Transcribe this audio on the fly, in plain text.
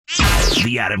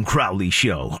The Adam Crowley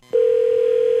Show.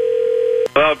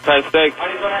 Hello, Penn State.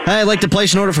 Hey, I'd like to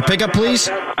place an order for pickup, please.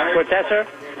 What's that, sir?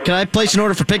 Can I place an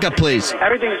order for pickup, please?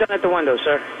 Everything's done at the window,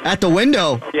 sir. At the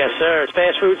window? Yes, sir. It's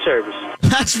fast food service.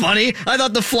 That's funny. I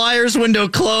thought the Flyers window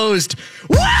closed.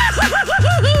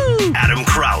 Woo-hoo-hoo-hoo-hoo! Adam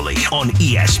Crowley on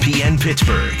ESPN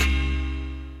Pittsburgh.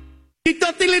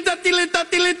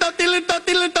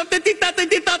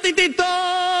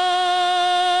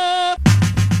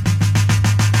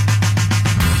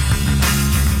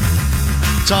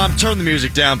 Tom, turn the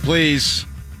music down, please.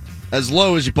 As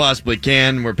low as you possibly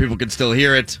can, where people can still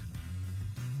hear it.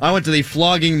 I went to the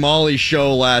Flogging Molly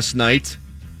show last night.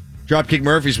 Dropkick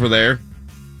Murphys were there.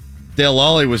 Dale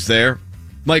Lally was there.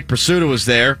 Mike Pursuta was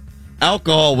there.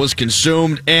 Alcohol was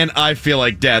consumed, and I feel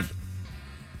like death.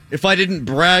 If I didn't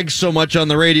brag so much on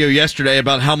the radio yesterday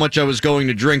about how much I was going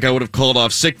to drink, I would have called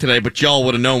off sick today, but y'all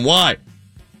would have known why.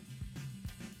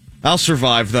 I'll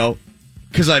survive, though,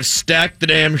 because I've stacked the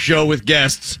damn show with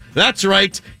guests. That's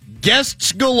right,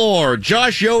 guests galore.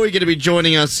 Josh Yohe going to be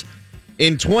joining us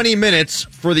in 20 minutes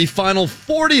for the final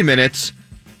 40 minutes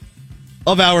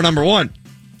of hour number one.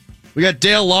 We got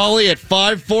Dale Lally at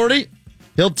 5:40.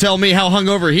 He'll tell me how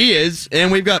hungover he is. And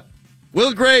we've got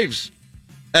Will Graves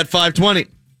at 5:20.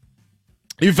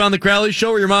 You found the Crowley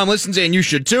Show where your mom listens, and you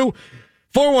should too.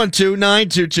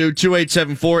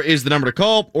 412-922-2874 is the number to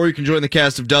call, or you can join the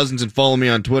cast of dozens and follow me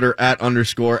on Twitter at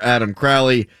 _Adam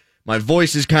Crowley. My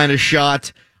voice is kind of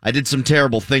shot. I did some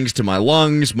terrible things to my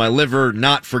lungs, my liver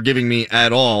not forgiving me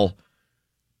at all.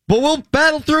 But we'll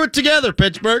battle through it together,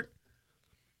 Pittsburgh.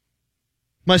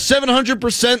 My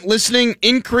 700% listening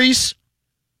increase,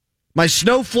 my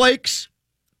snowflakes,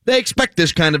 they expect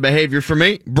this kind of behavior from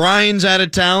me. Brian's out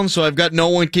of town, so I've got no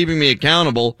one keeping me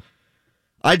accountable.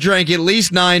 I drank at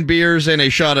least 9 beers and a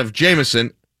shot of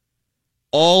Jameson,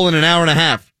 all in an hour and a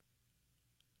half.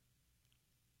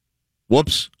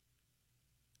 Whoops.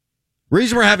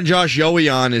 Reason we're having Josh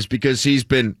Yohe on is because he's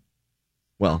been,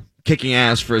 well, kicking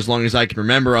ass for as long as I can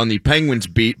remember on the Penguins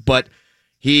beat, but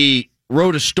he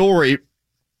wrote a story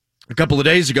a couple of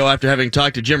days ago after having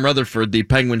talked to Jim Rutherford, the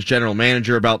Penguins general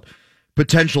manager, about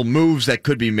potential moves that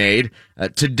could be made.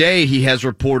 Today he has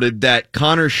reported that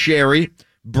Connor Sherry,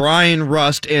 Brian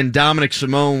Rust, and Dominic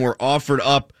Simone were offered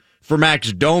up for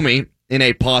Max Domi in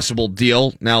a possible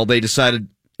deal. Now, they decided,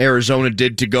 Arizona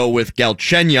did, to go with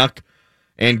Galchenyuk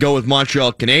and go with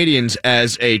Montreal Canadiens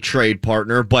as a trade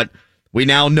partner, but we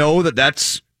now know that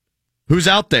that's who's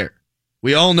out there.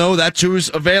 We all know that's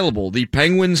who's available. The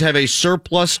Penguins have a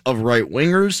surplus of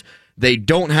right-wingers. They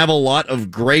don't have a lot of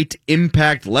great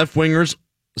impact left-wingers,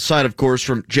 aside, of course,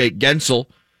 from Jake Gensel.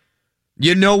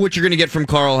 You know what you're going to get from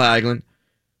Carl Hagelin.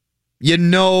 You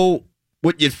know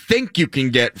what you think you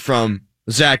can get from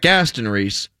Zach Aston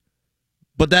Reese.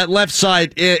 But that left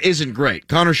side isn't great.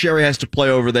 Connor Sherry has to play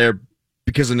over there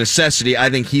because of necessity.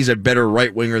 I think he's a better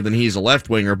right-winger than he's a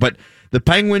left-winger. But the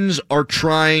Penguins are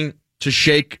trying to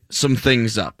shake some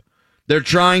things up. They're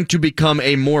trying to become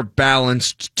a more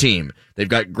balanced team. They've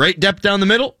got great depth down the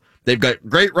middle. They've got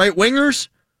great right-wingers.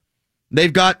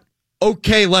 They've got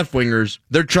okay left-wingers.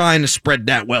 They're trying to spread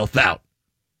that wealth out.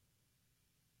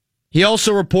 He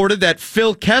also reported that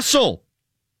Phil Kessel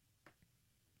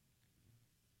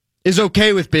is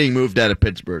okay with being moved out of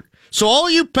Pittsburgh. So all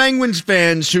you Penguins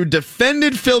fans who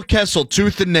defended Phil Kessel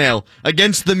tooth and nail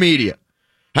against the media,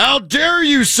 how dare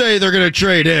you say they're going to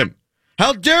trade him?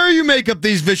 How dare you make up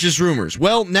these vicious rumors?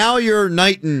 Well, now your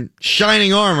knight in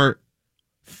shining armor,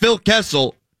 Phil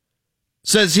Kessel,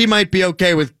 says he might be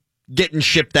okay with getting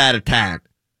shipped out of town.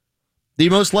 The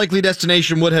most likely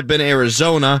destination would have been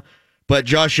Arizona, but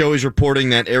Josh Yohe is reporting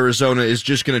that Arizona is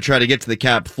just going to try to get to the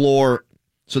cap floor,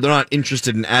 so they're not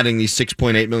interested in adding these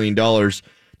 $6.8 million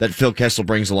that Phil Kessel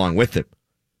brings along with him.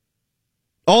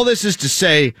 All this is to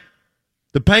say,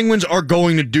 the Penguins are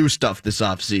going to do stuff this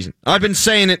offseason. I've been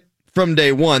saying it from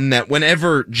day one that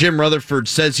whenever Jim Rutherford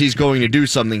says he's going to do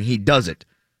something, he does it.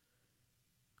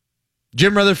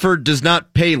 Jim Rutherford does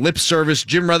not pay lip service.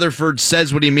 Jim Rutherford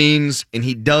says what he means, and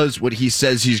he does what he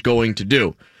says he's going to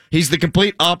do. He's the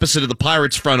complete opposite of the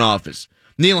Pirates front office.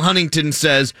 Neil Huntington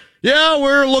says, yeah,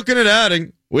 we're looking at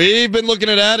adding. We've been looking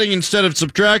at adding instead of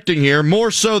subtracting here.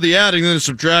 More so the adding than the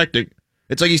subtracting.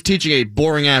 It's like he's teaching a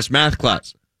boring-ass math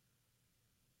class.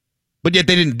 But yet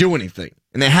they didn't do anything,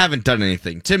 and they haven't done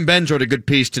anything. Tim Benz wrote a good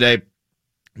piece today,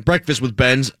 Breakfast with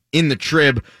Benz, in the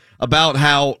Trib, about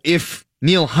how if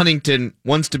Neil Huntington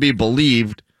wants to be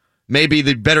believed, maybe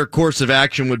the better course of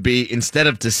action would be, instead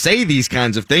of to say these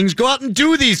kinds of things, go out and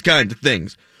do these kinds of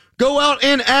things. Go out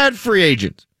and add free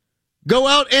agents. Go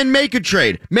out and make a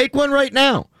trade. Make one right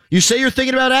now. You say you're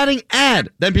thinking about adding, add.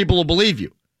 Then people will believe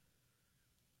you.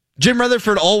 Jim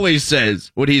Rutherford always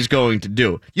says what he's going to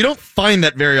do. You don't find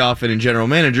that very often in general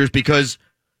managers because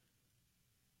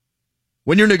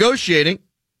when you're negotiating,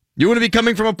 you want to be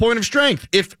coming from a point of strength.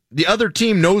 If the other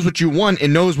team knows what you want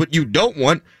and knows what you don't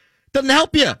want, it doesn't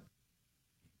help you.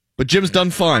 But Jim's done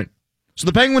fine. So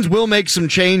the Penguins will make some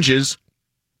changes,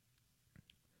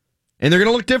 and they're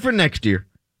going to look different next year.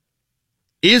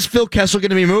 Is Phil Kessel going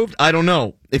to be moved? I don't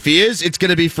know. If he is, it's going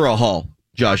to be for a haul.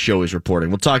 Josh Show is reporting.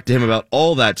 We'll talk to him about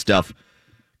all that stuff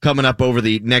coming up over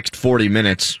the next 40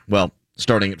 minutes. Well,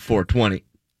 starting at 4:20.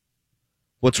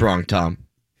 What's wrong, Tom?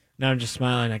 No, I'm just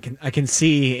smiling. I can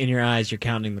see in your eyes you're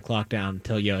counting the clock down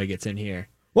until Yoey gets in here.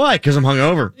 Why? Because I'm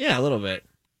hungover. Yeah, a little bit.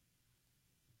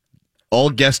 All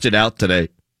guested out today.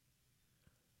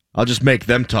 I'll just make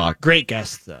them talk. Great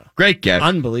guest, though. Great guest.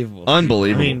 Unbelievable.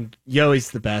 Unbelievable. I mean,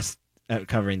 Yoey's the best at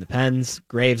covering the Pens.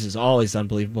 Graves is always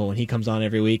unbelievable when he comes on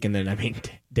every week. And then,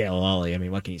 Dale Lawley.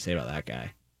 What can you say about that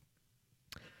guy?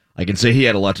 I can say he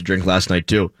had a lot to drink last night,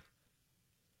 too.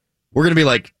 We're going to be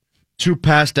like two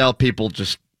passed out people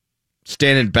just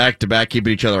standing back to back,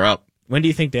 keeping each other up. When do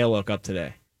you think Dale woke up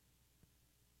today?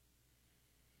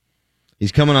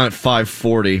 He's coming on at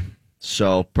 5:40,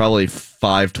 so probably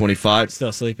 5:25.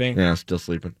 Still sleeping? Yeah, still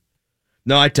sleeping.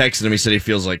 No, I texted him. He said he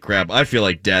feels like crap. I feel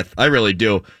like death. I really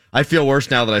do. I feel worse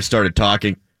now that I started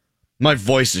talking. My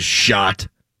voice is shot.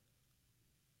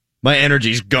 My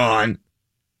energy's gone.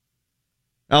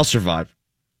 I'll survive.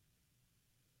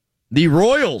 The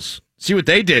Royals, see what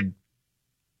they did.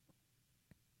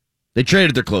 They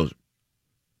traded their closer.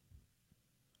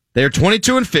 They're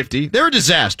 22-50. They're a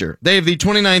disaster. They have the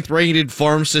 29th rated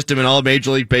farm system in all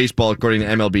Major League Baseball, according to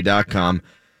MLB.com.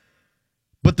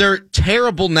 But they're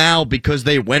terrible now because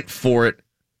they went for it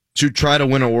to try to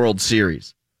win a World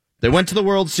Series. They went to the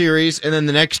World Series, and then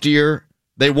the next year,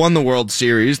 they won the World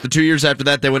Series. The 2 years after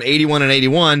that, they went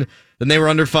 81-81. Then they were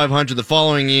under 500 the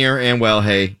following year, and, well,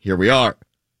 hey, here we are.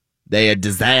 They a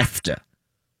disaster.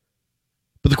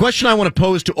 But the question I want to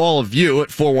pose to all of you at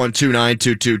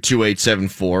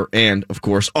 412-922-2874 and, of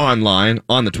course, online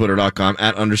on the Twitter.com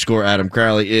 @_Adam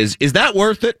Crowley is that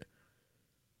worth it?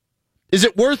 Is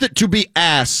it worth it to be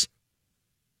ass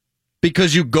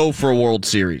because you go for a World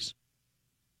Series?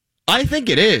 I think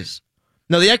it is.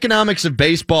 Now, the economics of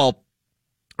baseball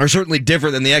are certainly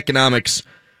different than the economics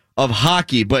of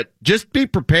hockey, but just be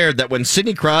prepared that when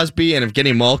Sidney Crosby and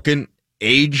Evgeny Malkin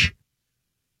age,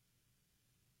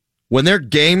 when their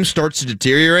game starts to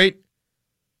deteriorate,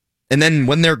 and then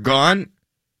when they're gone,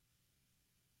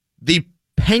 the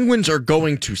Penguins are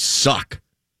going to suck.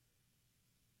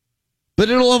 But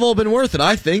it'll have all been worth it,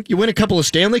 I think. You win a couple of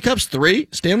Stanley Cups, 3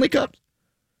 Stanley Cups.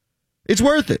 It's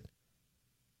worth it.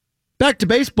 Back to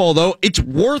baseball, though. It's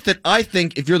worth it, I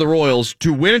think, if you're the Royals,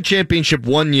 to win a championship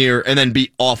 1 year and then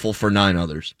be awful for 9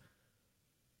 others.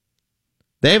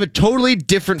 They have a totally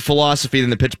different philosophy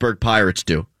than the Pittsburgh Pirates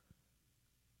do.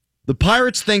 The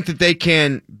Pirates think that they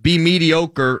can be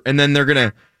mediocre and then they're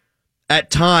going to, at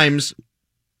times,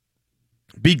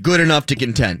 be good enough to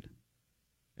contend.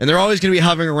 And they're always going to be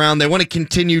hovering around. They want to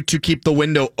continue to keep the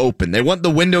window open. They want the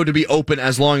window to be open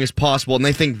as long as possible, and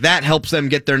they think that helps them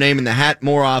get their name in the hat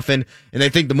more often. And they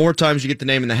think the more times you get the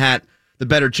name in the hat, the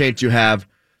better chance you have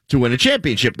to win a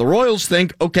championship. The Royals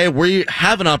think, okay, we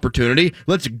have an opportunity.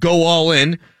 Let's go all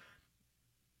in.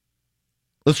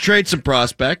 Let's trade some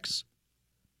prospects.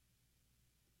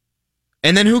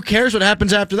 And then who cares what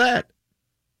happens after that?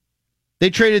 They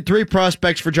traded 3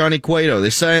 prospects for Johnny Cueto.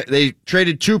 They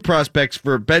traded 2 prospects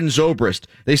for Ben Zobrist.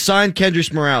 They signed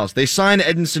Kendrys Morales. They signed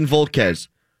Edinson Volquez.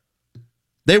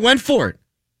 They went for it.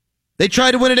 They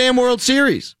tried to win a damn World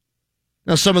Series.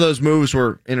 Now, some of those moves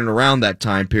were in and around that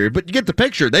time period, but you get the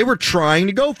picture. They were trying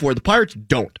to go for it. The Pirates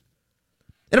don't.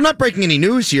 And I'm not breaking any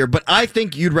news here, but I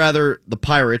think you'd rather the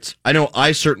Pirates, I know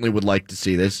I certainly would like to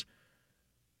see this,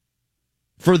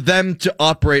 for them to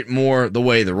operate more the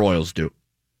way the Royals do.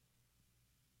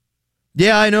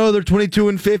 Yeah, I know they're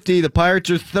 22-50. The Pirates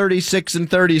are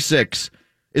 36-36.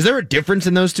 Is there a difference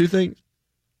in those two things?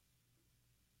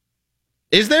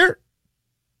 Is there?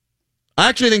 I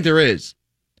actually think there is.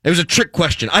 It was a trick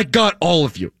question. I got all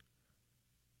of you.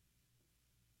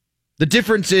 The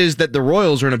difference is that the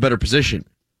Royals are in a better position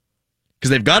because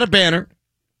they've got a banner.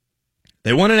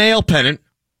 They won an AL pennant.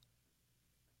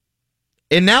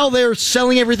 And now they're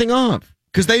selling everything off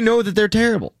because they know that they're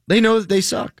terrible. They know that they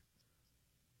suck.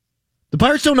 The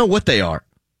Pirates don't know what they are.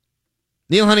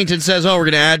 Neil Huntington says, we're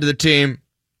going to add to the team.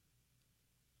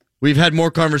 We've had more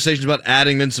conversations about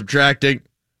adding than subtracting.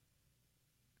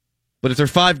 But if they're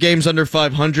 5 games under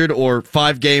 500 or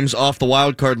 5 games off the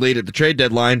wild card lead at the trade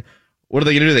deadline, what are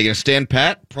they going to do? Are they going to stand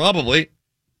pat? Probably.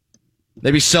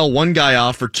 Maybe sell one guy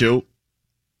off or two.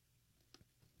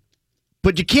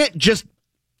 But you can't just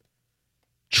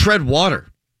tread water.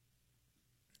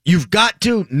 You've got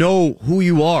to know who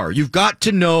you are. You've got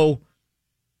to know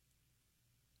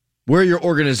where your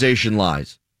organization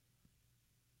lies.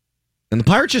 And the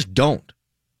Pirates just don't.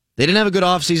 They didn't have a good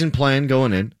offseason plan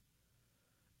going in.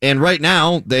 And right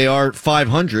now, they are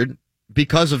 500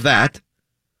 because of that.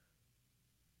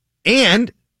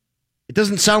 And it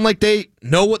doesn't sound like they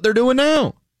know what they're doing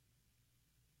now.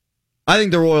 I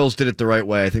think the Royals did it the right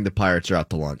way. I think the Pirates are out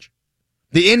to lunch.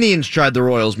 The Indians tried the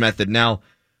Royals method. Now,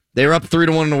 they were up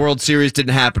 3-1 in the World Series.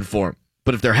 Didn't happen for them.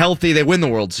 But if they're healthy, they win the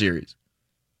World Series.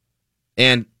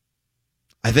 And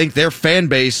I think their fan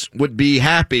base would be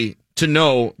happy to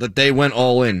know that they went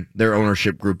all in. Their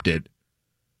ownership group did.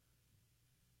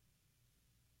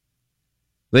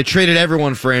 They traded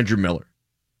everyone for Andrew Miller.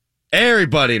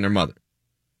 Everybody and their mother.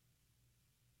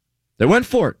 They went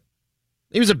for it.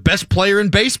 He was the best player in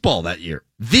baseball that year.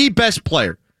 The best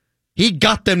player. He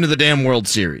got them to the damn World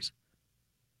Series.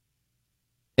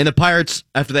 And the Pirates,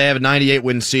 after they have a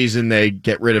 98-win season, they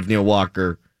get rid of Neil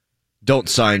Walker. Don't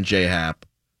sign J. Happ.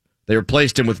 They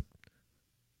replaced him with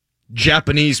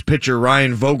Japanese pitcher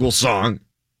Ryan Vogelsong.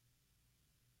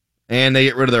 And they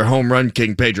get rid of their home run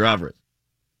king, Pedro Alvarez.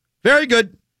 Very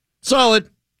good. Solid.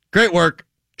 Great work.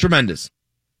 Tremendous.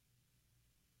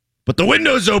 But the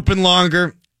window's open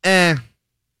longer.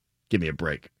 Give me a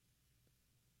break.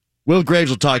 Will Graves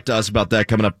will talk to us about that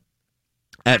coming up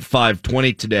at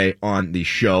 5:20 today on the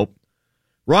show.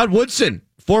 Rod Woodson,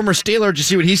 former Steeler, did you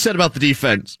see what he said about the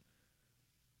defense?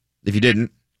 If you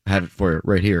didn't, I have it for you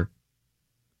right here.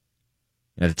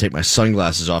 I had to take my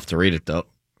sunglasses off to read it, though.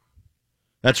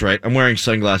 That's right, I'm wearing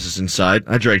sunglasses inside.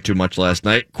 I drank too much last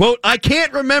night. Quote, I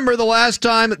can't remember the last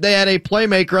time that they had a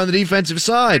playmaker on the defensive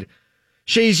side.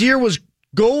 Shazier was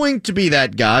going to be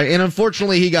that guy, and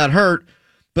unfortunately he got hurt,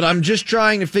 but I'm just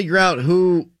trying to figure out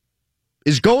who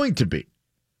is going to be.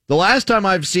 The last time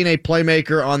I've seen a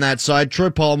playmaker on that side, Troy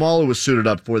Polamalu was suited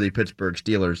up for the Pittsburgh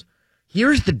Steelers.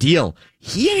 Here's the deal.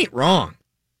 He ain't wrong.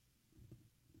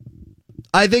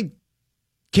 I think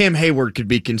Cam Hayward could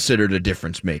be considered a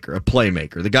difference maker, a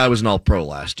playmaker. The guy was an all-pro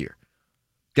last year.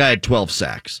 Guy had 12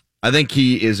 sacks. I think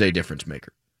he is a difference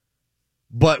maker.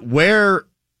 But where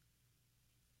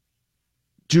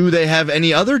do they have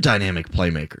any other dynamic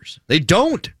playmakers? They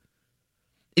don't.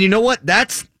 And you know what?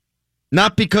 That's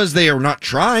not because they are not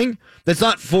trying. That's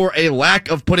not for a lack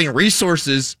of putting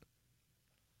resources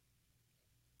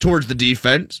towards the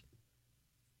defense.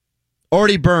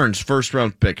 Artie Burns,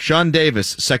 first-round pick. Sean Davis,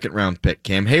 second-round pick.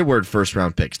 Cam Hayward,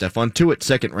 first-round pick. Stephon Tuitt,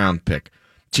 second-round pick.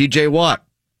 T.J. Watt,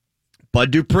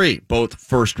 Bud Dupree, both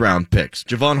first-round picks.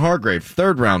 Javon Hargrave,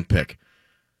 third-round pick.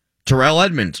 Terrell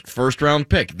Edmonds, first-round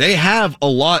pick. They have a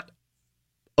lot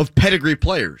of pedigree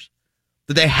players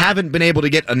that they haven't been able to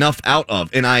get enough out of,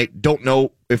 and I don't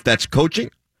know if that's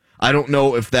coaching. I don't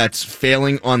know if that's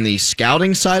failing on the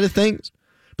scouting side of things.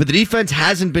 But the defense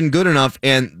hasn't been good enough,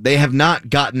 and they have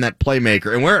not gotten that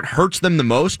playmaker. And where it hurts them the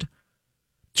most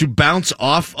to bounce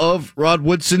off of Rod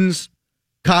Woodson's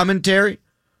commentary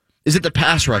is at the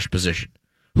pass rush position.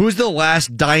 Who's the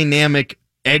last dynamic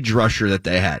edge rusher that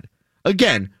they had?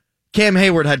 Again, Cam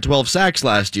Hayward had 12 sacks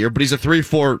last year, but he's a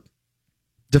 3-4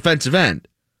 defensive end.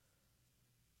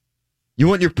 You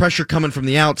want your pressure coming from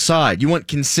the outside. You want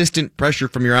consistent pressure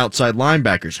from your outside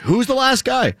linebackers. Who's the last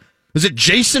guy? Was it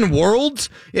Jason Worlds?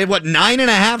 He had,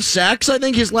 9.5 sacks, I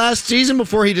think, his last season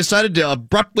before he decided to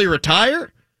abruptly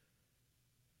retire?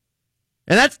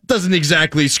 And that doesn't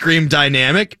exactly scream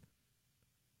dynamic.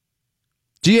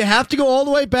 Do you have to go all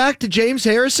the way back to James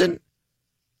Harrison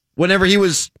whenever he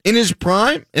was in his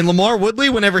prime? And Lamar Woodley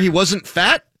whenever he wasn't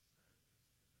fat?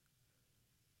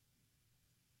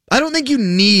 I don't think you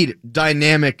need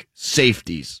dynamic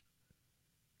safeties.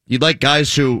 You'd like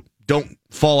guys who don't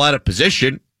fall out of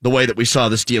position, the way that we saw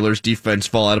the Steelers' defense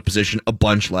fall out of position a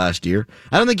bunch last year.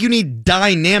 I don't think you need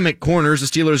dynamic corners. The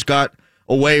Steelers got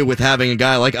away with having a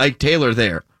guy like Ike Taylor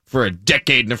there for a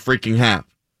decade and a freaking half.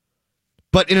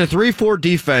 But in a 3-4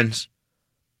 defense,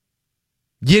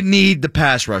 you need the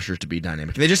pass rushers to be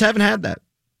dynamic. They just haven't had that.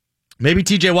 Maybe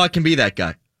T.J. Watt can be that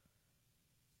guy.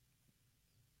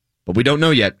 But we don't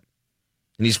know yet.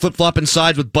 And he's flip-flopping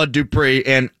sides with Bud Dupree,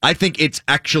 and I think it's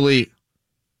actually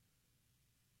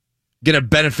going to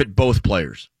benefit both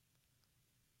players.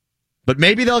 But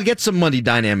maybe they'll get some money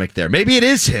dynamic there. Maybe it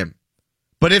is him.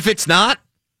 But if it's not,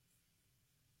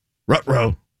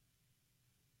 ruh-roh.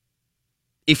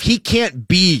 If he can't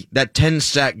be that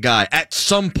 10-sack guy at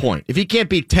some point, if he can't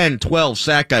be 10,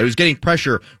 12-sack guy who's getting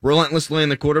pressure relentlessly in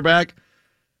the quarterback,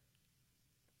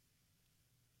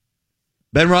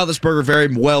 Ben Roethlisberger very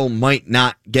well might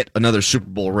not get another Super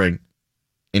Bowl ring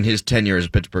in his tenure as a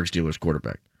Pittsburgh Steelers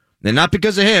quarterback. And not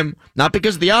because of him, not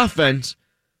because of the offense,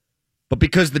 but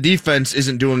because the defense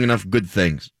isn't doing enough good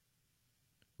things.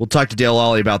 We'll talk to Dale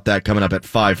Ollie about that coming up at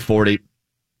 5:40.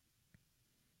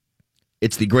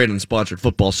 It's the great unsponsored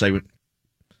football segment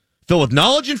filled with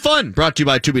knowledge and fun, brought to you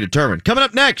by To Be Determined. Coming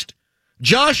up next,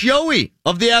 Josh Yohe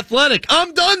of The Athletic.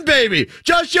 I'm done, baby.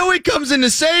 Josh Yohe comes in to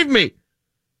save me.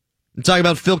 I'm talking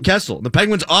about Phil Kessel, the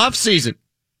Penguins offseason.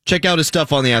 Check out his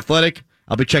stuff on The Athletic.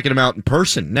 I'll be checking him out in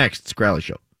person next. It's Crowley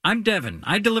Show. I'm Devin.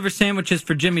 I deliver sandwiches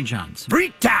for Jimmy John's.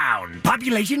 Freaktown,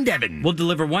 population Devin. We'll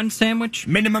deliver one sandwich,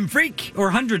 Minimum freak,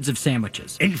 or hundreds of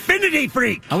sandwiches. infinity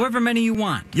freak. However many you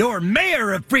want. You're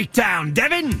mayor of Freaktown,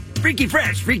 Devin. Freaky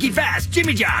fresh, freaky fast,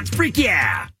 Jimmy John's, freak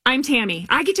yeah. I'm Tammy.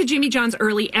 I get to Jimmy John's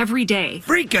early every day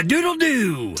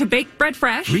Freak-a-doodle-doo. to bake bread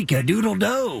fresh.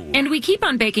 Freak-a-doodle-do. And we keep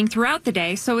on baking throughout the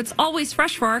day, so it's always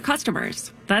fresh for our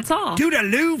customers. That's all.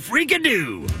 Toodaloo,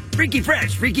 freak-a-doo. Freaky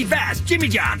fresh, freaky fast, Jimmy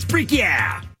John's, freak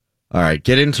yeah. All right,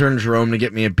 get intern Jerome to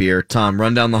get me a beer. Tom,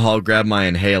 run down the hall, grab my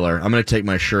inhaler. I'm going to take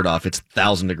my shirt off. It's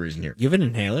 1,000 degrees in here. You have an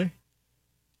inhaler?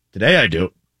 Today I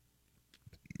do.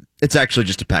 It's actually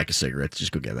just a pack of cigarettes.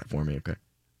 Just go get that for me, okay?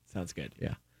 Sounds good,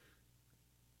 yeah.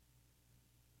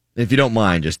 If you don't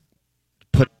mind, just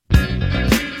put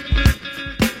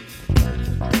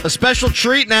a special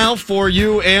treat now for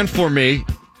you and for me.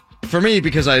 For me,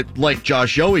 because I like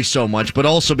Josh Yohe so much, but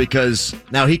also because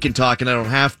now he can talk and I don't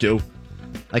have to.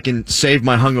 I can save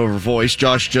my hungover voice.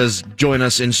 Josh just joined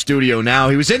us in studio now.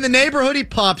 He was in the neighborhood. He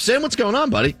pops in. What's going on,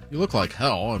 buddy? You look like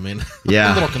hell. I mean, Yeah.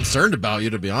 I'm a little concerned about you,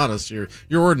 to be honest. You're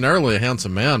ordinarily a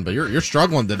handsome man, but you're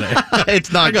struggling today.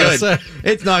 It's not I gotta good. say.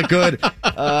 It's not good.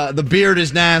 The beard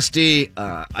is nasty.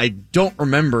 I don't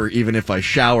remember even if I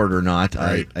showered or not.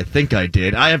 Right. I think I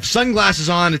did. I have sunglasses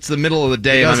on. It's the middle of the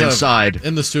day He and does I'm have- inside.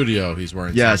 In the studio, he's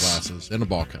wearing Yes. sunglasses and a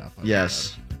ball cap.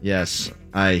 Yes.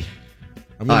 I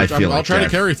I feel I'll like try that. to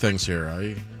carry things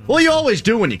here. Well, you always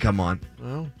do when you come on.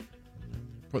 Well,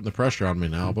 putting the pressure on me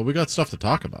now, but we got stuff to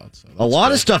talk about. So A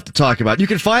lot of stuff to talk about. You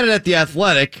can find it at The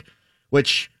Athletic,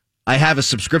 which I have a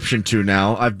subscription to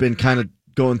now. I've been kind of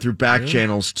going through back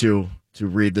channels to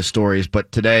read the stories,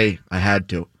 but today I had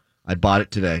to. I bought it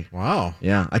today. Wow.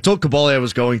 Yeah. I told Cabale I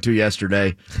was going to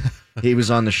yesterday. He was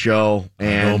on the show.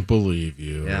 And I don't believe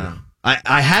you. Yeah.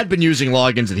 I had been using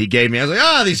logins that he gave me. I was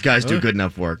like, these guys do good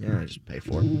enough work. Yeah, I just pay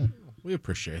for it. We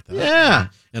appreciate that. Yeah.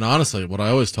 And honestly, what I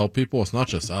always tell people, it's not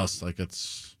just us. Like,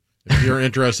 it's if you're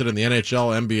interested in the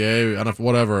NHL, NBA, NFL,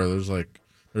 whatever,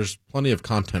 there's plenty of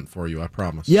content for you, I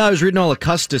promise. Yeah, I was reading all the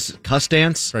Custance.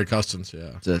 Craig Custance,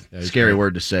 yeah. It's a he's scary great.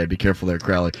 word to say. Be careful there,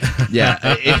 Crowley. Yeah,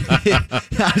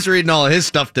 I was reading all of his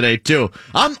stuff today too.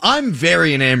 I'm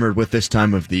very enamored with this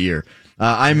time of the year.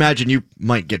 I imagine you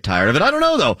might get tired of it. I don't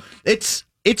know though. It's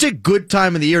a good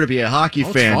time of the year to be a hockey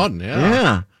fan. It's fun,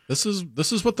 yeah. This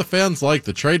is what the fans like,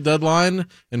 the trade deadline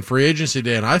and free agency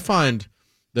day. And I find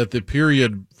that the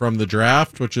period from the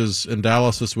draft, which is in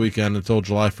Dallas this weekend, until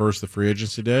July 1st, the free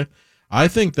agency day, I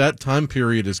think that time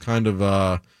period is kind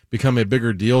of become a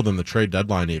bigger deal than the trade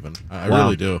deadline even. I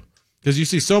really do. Because you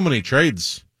see so many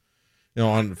trades. You know,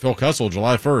 on Phil Kessel,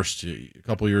 July 1st, a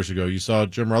couple years ago, you saw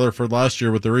Jim Rutherford last year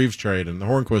with the Reeves trade and the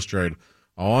Hornquist trade,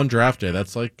 all on draft day.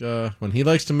 That's like when he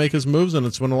likes to make his moves, and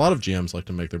it's when a lot of GMs like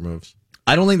to make their moves.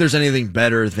 I don't think there's anything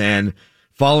better than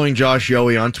following Josh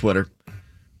Yohe on Twitter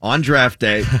on draft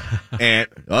day, and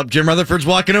Jim Rutherford's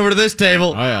walking over to this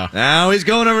table. Oh, yeah. Now he's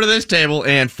going over to this table,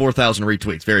 and 4,000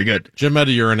 retweets. Very good. Jim had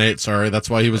to urinate, sorry. That's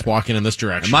why he was walking in this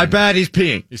direction. My bad, he's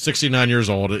peeing. He's 69 years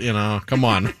old, you know. Come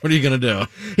on. What are you going to do?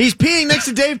 He's peeing next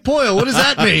to Dave Poyle. What does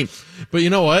that mean? But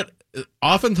you know what?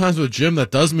 Oftentimes with Jim,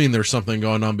 that does mean there's something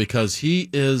going on because he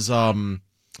is,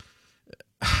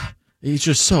 he's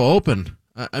just so open.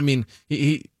 I mean,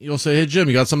 you'll say, "Hey Jim,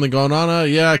 you got something going on?"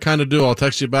 Yeah, I kind of do. I'll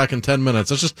text you back in 10 minutes.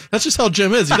 That's just how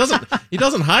Jim is. He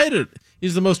doesn't hide it.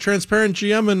 He's the most transparent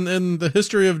GM in the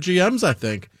history of GMs, I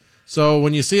think. So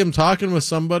when you see him talking with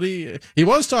somebody, he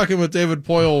was talking with David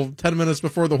Poyle 10 minutes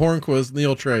before the Hornquist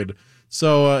Neal trade.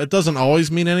 So it doesn't always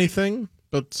mean anything,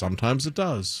 but sometimes it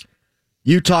does.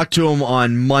 You talked to him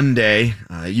on Monday.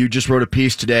 You just wrote a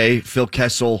piece today. Phil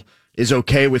Kessel is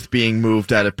okay with being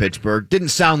moved out of Pittsburgh. Didn't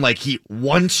sound like he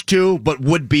wants to, but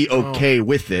would be okay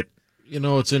with it. You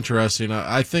know, it's interesting.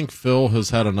 I think Phil has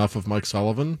had enough of Mike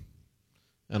Sullivan,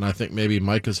 and I think maybe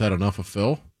Mike has had enough of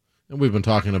Phil. And we've been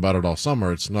talking about it all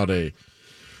summer. It's not a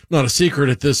secret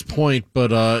at this point,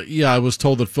 but I was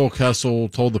told that Phil Kessel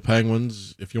told the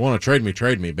Penguins, if you want to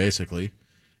trade me, basically.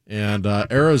 And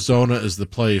Arizona is the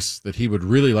place that he would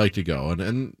really like to go.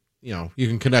 And you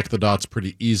can connect the dots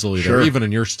pretty easily Sure. there. Even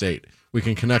in your state, we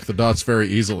can connect the dots very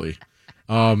easily.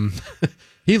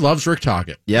 He loves Rick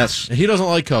Tocchet. Yes. He doesn't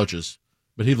like coaches,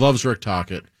 but he loves Rick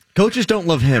Tocchet. Coaches don't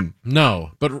love him.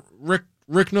 No, but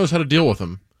Rick knows how to deal with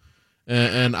him.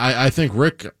 And I think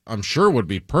Rick, I'm sure, would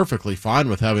be perfectly fine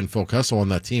with having Phil Kessel on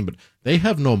that team, but they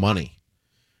have no money.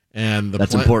 And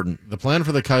That's important. The plan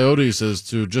for the Coyotes is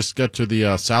to just get to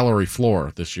the salary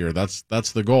floor this year. That's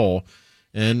the goal.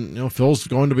 And Phil's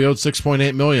going to be owed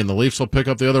 $6.8 million. The Leafs will pick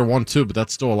up the other one too, but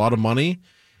that's still a lot of money.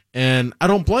 And I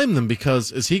don't blame them,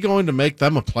 because is he going to make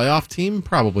them a playoff team?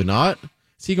 Probably not.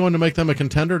 Is he going to make them a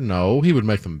contender? No, he would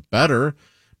make them better.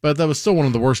 But that was still one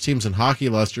of the worst teams in hockey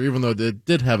last year, even though they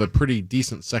did have a pretty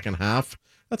decent second half.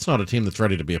 That's not a team that's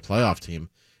ready to be a playoff team.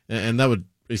 And that would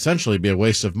essentially be a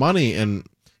waste of money. And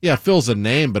yeah, Phil's a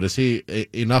name, but is he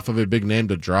enough of a big name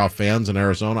to draw fans in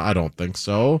Arizona? I don't think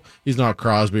so. He's not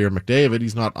Crosby or McDavid.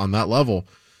 He's not on that level.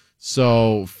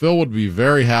 So Phil would be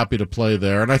very happy to play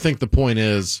there. And I think the point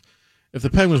is, if the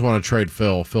Penguins want to trade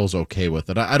Phil, Phil's okay with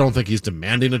it. I don't think he's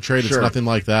demanding a trade. Sure. It's nothing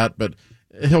like that, but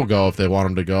he'll go if they want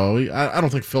him to go. I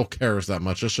don't think Phil cares that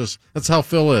much. It's just, that's how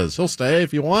Phil is. He'll stay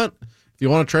if you want. If you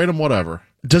want to trade him, whatever.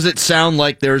 Does it sound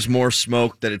like there's more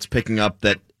smoke, that it's picking up,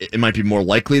 that it might be more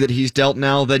likely that he's dealt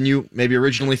now than you maybe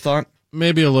originally thought?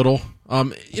 Maybe a little.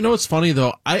 It's funny,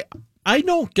 though. I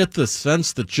don't get the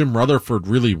sense that Jim Rutherford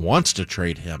really wants to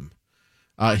trade him.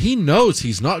 He knows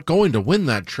he's not going to win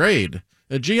that trade.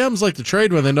 GMs like to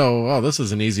trade when they know, this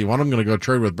is an easy one. I'm going to go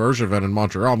trade with Bergevin in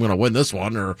Montreal. I'm going to win this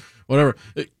one or whatever.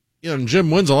 And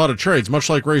Jim wins a lot of trades, much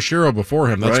like Ray Shero before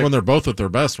him. That's right. when they're both at their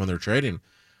best, when they're trading.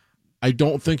 I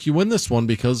don't think you win this one,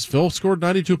 because Phil scored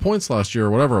 92 points last year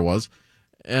or whatever it was.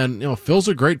 And, Phil's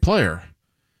a great player.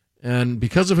 And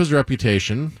because of his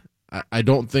reputation, I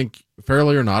don't think,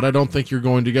 fairly or not, I don't think you're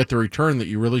going to get the return that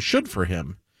you really should for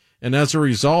him. And as a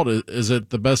result, is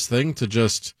it the best thing to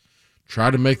just try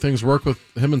to make things work with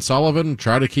him and Sullivan,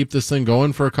 try to keep this thing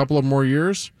going for a couple of more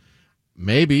years?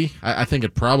 Maybe. I think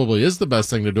it probably is the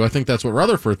best thing to do. I think that's what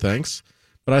Rutherford thinks.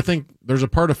 But I think there's a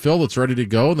part of Phil that's ready to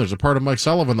go, and there's a part of Mike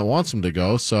Sullivan that wants him to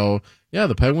go. So, yeah,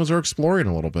 the Penguins are exploring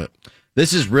a little bit.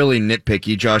 This is really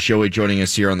nitpicky. Josh Yohe joining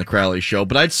us here on the Crowley Show.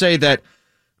 But I'd say that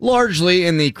largely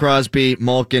in the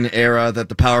Crosby-Malkin era, that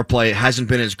the power play hasn't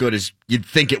been as good as you'd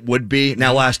think it would be.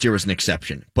 Now, last year was an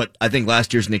exception. But I think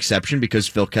last year's an exception because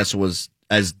Phil Kessel was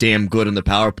as damn good in the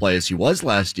power play as he was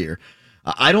last year.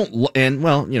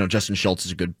 Justin Schultz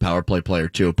is a good power play player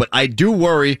too. But I do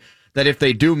worry that if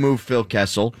they do move Phil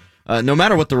Kessel, no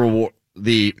matter what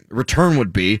the return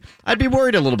would be, I'd be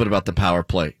worried a little bit about the power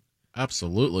play.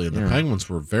 Absolutely, and the Penguins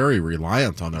were very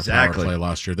reliant on their power play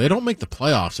last year. They don't make the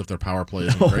playoffs if their power play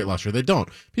isn't great last year. They don't.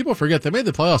 People forget they made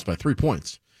the playoffs by 3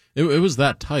 points. It was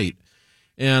that tight.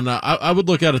 And I would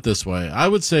look at it this way. I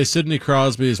would say Sidney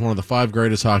Crosby is one of the 5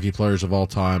 greatest hockey players of all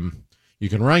time. You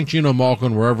can rank Geno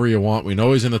Malkin wherever you want. We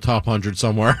know he's in the top 100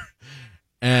 somewhere.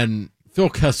 And Phil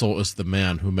Kessel is the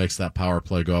man who makes that power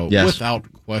play go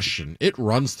without question. It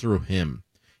runs through him.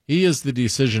 He is the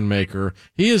decision maker.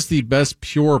 He is the best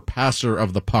pure passer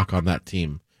of the puck on that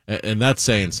team. And that's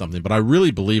saying something. But I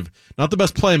really believe, not the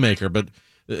best playmaker, but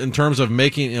in terms of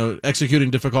executing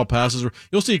difficult passes,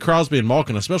 you'll see Crosby and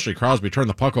Malkin, especially Crosby, turn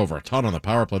the puck over a ton on the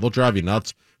power play. They'll drive you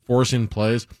nuts, forcing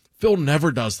plays. Phil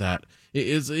never does that.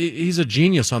 He's a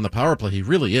genius on the power play. He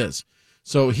really is.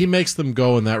 So he makes them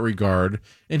go in that regard,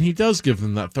 and he does give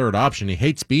them that third option. He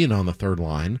hates being on the third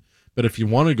line, but if you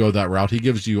want to go that route, he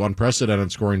gives you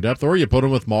unprecedented scoring depth, or you put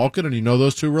him with Malkin, and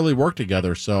those two really work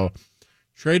together. So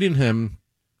trading him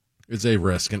is a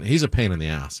risk, and he's a pain in the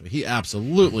ass. He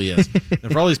absolutely is.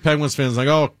 And for all these Penguins fans,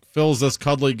 Phil's this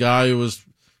cuddly guy who was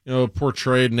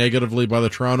portrayed negatively by the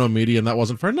Toronto media, and that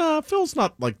wasn't fair. Nah, Phil's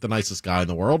not like the nicest guy in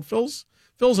the world. Phil's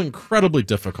incredibly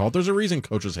difficult. There's a reason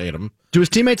coaches hate him. Do his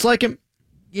teammates like him?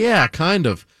 Yeah, kind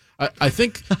of. I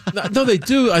think, no, they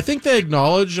do. I think they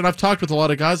acknowledge, and I've talked with a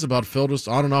lot of guys about Phil just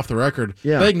on and off the record.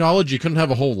 Yeah. They acknowledge you couldn't have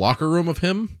a whole locker room of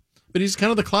him, but he's kind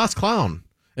of the class clown.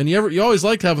 And you always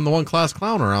liked having the one class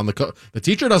clown around. The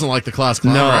teacher doesn't like the class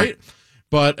clown, right?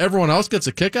 But everyone else gets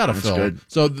a kick out of Phil. Good.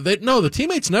 So the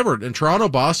teammates never, in Toronto,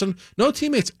 Boston, no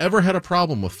teammates ever had a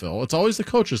problem with Phil. It's always the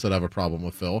coaches that have a problem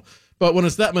with Phil. But when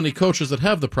it's that many coaches that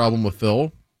have the problem with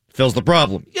Phil, Phil's the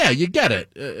problem. Yeah, you get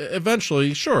it.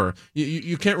 Eventually, sure.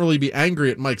 You can't really be angry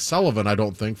at Mike Sullivan, I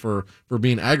don't think, for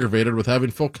being aggravated with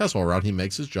having Phil Kessel around. He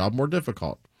makes his job more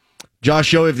difficult.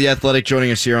 Josh Yohe of The Athletic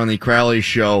joining us here on the Crowley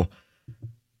Show.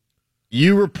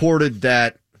 You reported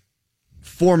that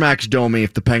for Max Domi,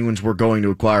 if the Penguins were going to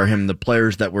acquire him, the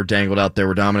players that were dangled out there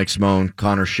were Dominic Simone,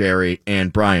 Connor Sherry,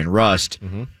 and Brian Rust.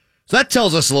 Mm-hmm. So that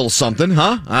tells us a little something,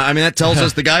 huh? I mean, that tells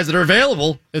us the guys that are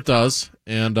available. It does.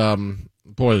 And,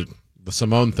 boy, the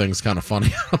Simone thing's kind of funny.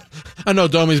 I know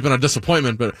Domi's been a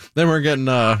disappointment, but they weren't getting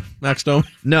Max Domi.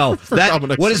 No.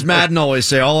 Dominic What does Simone. Madden always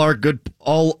say? All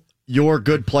your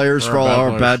good players for all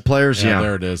our bad players? Yeah,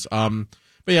 there it is. But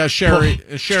yeah,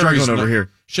 Sherry's struggling over here.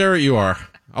 Sherry, you are.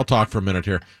 I'll talk for a minute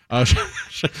here.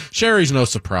 Sherry's no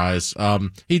surprise.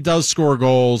 He does score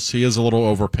goals. He is a little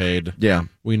overpaid. Yeah.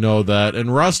 We know that.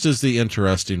 And Rust is the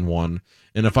interesting one.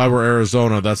 And if I were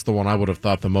Arizona, that's the one I would have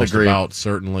thought the most Agreed. about,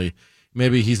 certainly.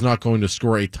 Maybe he's not going to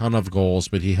score a ton of goals,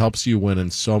 but he helps you win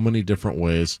in so many different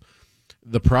ways.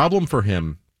 The problem for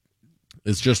him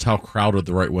is just how crowded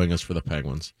the right wing is for the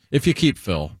Penguins. If you keep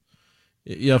Phil,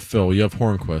 you have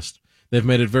Hornquist. They've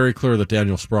made it very clear that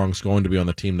Daniel Sprong's going to be on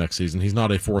the team next season. He's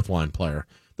not a fourth-line player.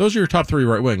 Those are your top three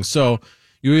right wings. So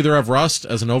you either have Rust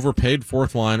as an overpaid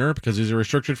fourth liner because he's a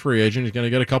restricted free agent, he's going to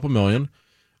get a couple million,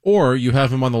 or you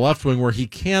have him on the left wing where he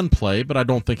can play, but I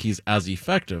don't think he's as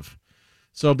effective.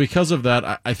 So because of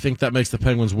that, I think that makes the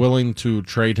Penguins willing to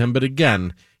trade him. But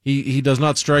again, he does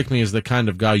not strike me as the kind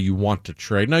of guy you want to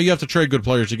trade. Now, you have to trade good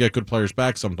players to get good players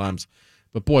back sometimes.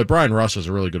 But boy, Brian Rust is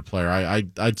a really good player.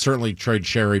 I'd certainly trade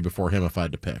Sherry before him if I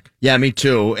had to pick. Yeah, me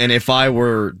too. And if I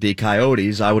were the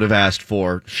Coyotes, I would have asked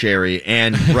for Sherry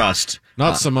and Rust.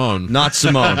 Not Simone. Not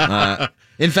Simone.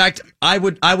 In fact, I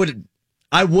would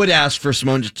ask for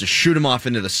Simone just to shoot him off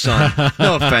into the sun.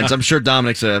 No offense. I'm sure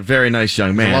Dominic's a very nice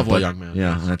young man. A lovely young man.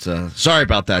 Yeah, Yes. that's sorry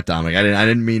about that, Dominic. I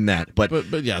didn't mean that. But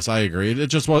yes, I agree. It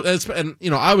just was. And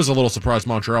I was a little surprised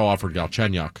Montreal offered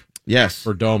Galchenyuk. Yes.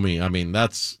 For Domi. I mean,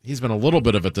 he's been a little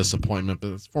bit of a disappointment,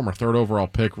 but it's former third overall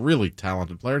pick, really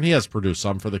talented player, and he has produced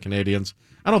some for the Canadians.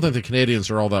 I don't think the Canadians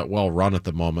are all that well run at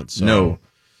the moment. So, No.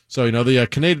 So,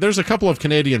 there's a couple of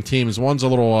Canadian teams. One's a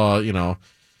little,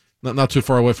 not too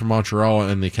far away from Montreal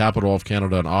and the capital of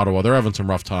Canada and Ottawa. They're having some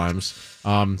rough times.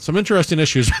 Some interesting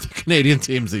issues with the Canadian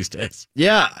teams these days.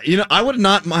 yeah, I would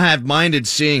not have minded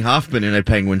seeing Hoffman in a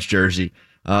Penguins jersey.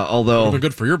 Although Would have been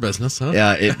good for your business, huh?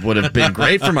 Yeah, it would have been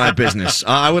great for my business.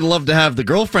 I would love to have the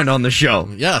girlfriend on the show.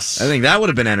 Yes. I think that would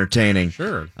have been entertaining.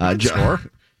 Sure. Score.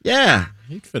 Yeah.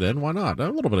 He'd fit in. Why not? A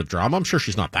little bit of drama. I'm sure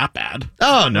she's not that bad.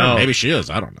 Oh, no. Or maybe she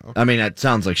is. I don't know. I mean, it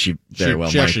sounds like she very well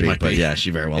she might actually be. might But be. yeah, she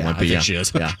very well might be. I think Yeah, she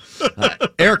is. Yeah.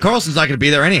 Erik Karlsson's not going to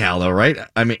be there anyhow, though, right?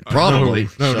 I mean, probably.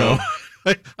 No.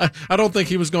 I don't think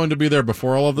he was going to be there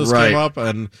before all of this Right. came up.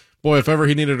 And boy, if ever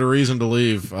he needed a reason to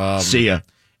leave, See ya.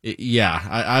 Yeah,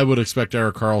 I would expect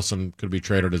Erik Karlsson could be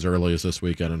traded as early as this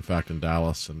weekend. In fact, in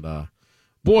Dallas, and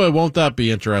boy, won't that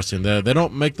be interesting? They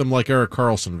don't make them like Erik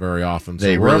Karlsson very often. So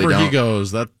They really wherever he don't.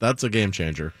 goes, that's a game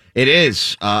changer. It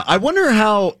is. I wonder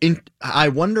how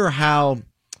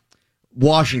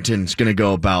Washington's going to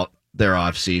go about their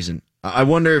off season. I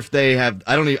wonder if they have.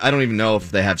 I don't even know if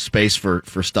they have space for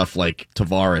stuff like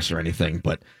Tavares or anything.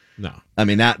 But No, I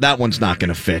mean that one's not going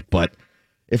to fit. But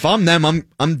if I'm them,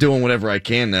 I'm doing whatever I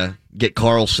can to get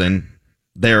Karlsson,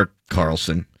 their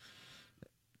Karlsson,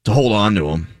 to hold on to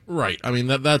him. right. I mean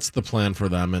that's the plan for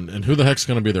them. And who the heck's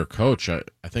going to be their coach? I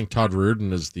think Todd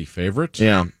Reardon is the favorite.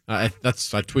 Yeah. I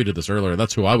tweeted this earlier.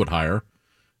 That's who I would hire.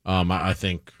 I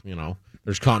think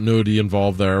there's continuity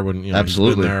involved there. When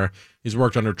Absolutely. he's been there, he's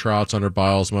worked under Trotz, under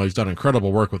Bilesma. He's done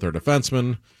incredible work with their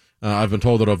defensemen. I've been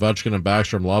told that Ovechkin and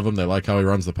Backstrom love him. They like how he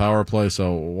runs the power play.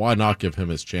 So why not give him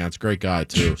his chance? Great guy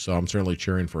too. So I'm certainly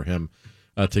cheering for him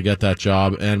to get that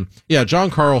job. And yeah, John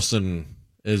Carlson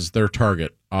is their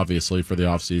target, obviously, for the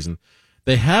offseason.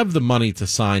 They have the money to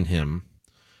sign him.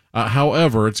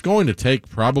 However, it's going to take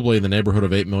probably in the neighborhood of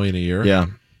 $8 million a year. Yeah.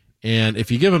 And if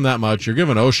you give him that much, you're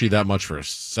giving Oshie that much for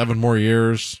 7 more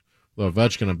years. The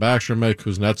Ovechkin and Backstrom make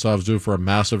Kuznetsov's due for a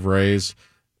massive raise.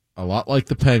 A lot like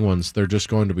the Penguins, they're just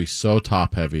going to be so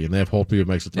top heavy, and they have Holtby who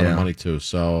makes a ton of money too.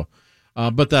 So,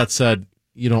 but that said,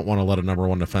 you don't want to let a number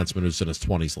one defenseman who's in his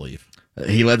 20s leave.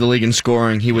 He led the league in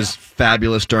scoring. He was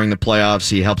fabulous during the playoffs.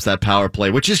 He helps that power play,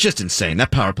 which is just insane.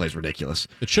 That power play is ridiculous.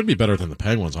 It should be better than the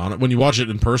Penguins on it. When you watch it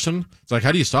in person, it's like,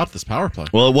 how do you stop this power play?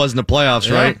 Well, it was in the playoffs,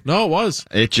 Yeah. right? No, it was.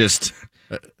 It just...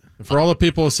 For all the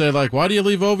people who say, like, why do you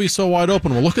leave Ovi so wide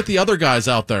open? Well, look at the other guys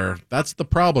out there. That's the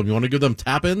problem. You want to give them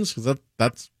tap-ins? Because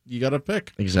that's you got to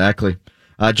pick. Exactly.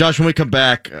 Josh, when we come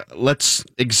back, let's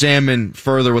examine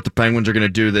further what the Penguins are going to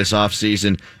do this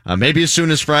offseason, maybe as soon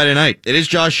as Friday night. It is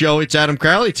Josh Yo. It's Adam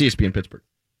Crowley. It's ESPN Pittsburgh.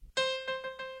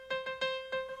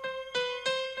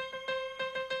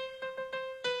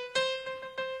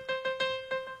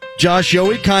 Josh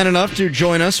Yowie, kind enough to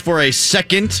join us for a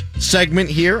second segment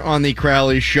here on the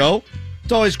Crowley Show.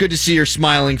 It's always good to see your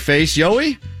smiling face,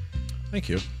 Yowie. Thank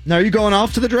you. Now, are you going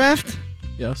off to the draft?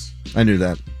 Yes. I knew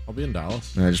that. I'll be in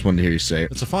Dallas. I just wanted to hear you say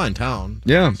it. It's a fine town.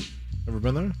 Yeah. Ever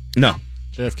been there? No.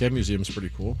 JFK Museum's pretty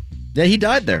cool. Yeah, he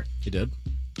died there. He did.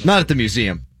 Not at the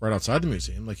museum. Right outside the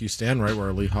museum. Like, you stand right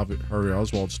where Lee Harvey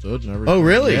Oswald stood and everything. Oh,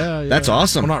 really? Yeah. That's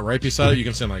awesome. Well, not right beside it. You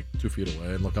can stand like 2 feet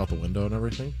away and look out the window and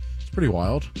everything. It's pretty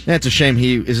wild. Yeah, it's a shame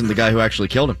he isn't the guy who actually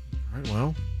killed him. All right,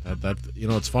 well, that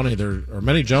it's funny. There are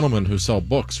many gentlemen who sell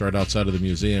books right outside of the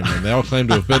museum, and they all claim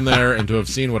to have been there and to have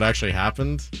seen what actually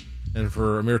happened. And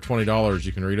for a mere $20,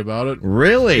 you can read about it.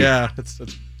 Really? Yeah, it's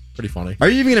pretty funny. Are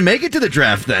you even going to make it to the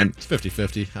draft then? It's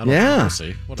 50-50. I don't know. Yeah. We'll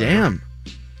see. Whatever. Damn.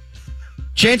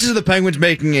 Chances of the Penguins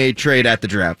making a trade at the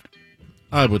draft?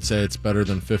 I would say it's better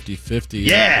than 50-50.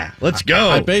 Yeah, let's go.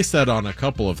 I base that on a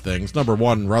couple of things. Number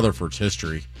one, Rutherford's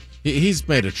history. He's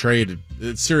made a trade.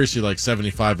 It's seriously like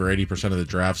 75 or 80% of the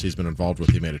drafts he's been involved with,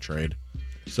 he made a trade.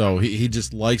 So he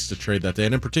just likes to trade that day.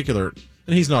 And in particular,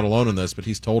 and he's not alone in this, but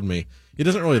he's told me he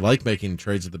doesn't really like making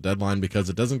trades at the deadline because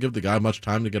it doesn't give the guy much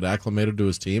time to get acclimated to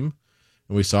his team.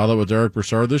 And we saw that with Derek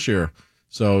Brassard this year.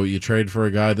 So you trade for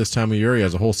a guy this time of year, he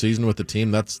has a whole season with the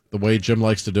team. That's the way Jim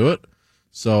likes to do it.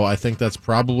 So I think that's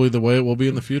probably the way it will be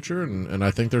in the future. And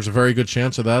I think there's a very good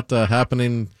chance of that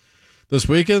happening this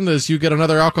weekend as you get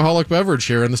another alcoholic beverage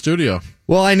here in the studio.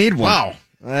 Well, I need one. Wow.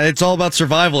 It's all about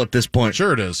survival at this point.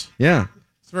 Sure it is. Yeah.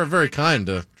 It's very, very kind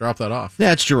to drop that off.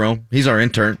 Yeah, it's Jerome. He's our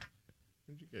intern.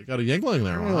 You got a Yingling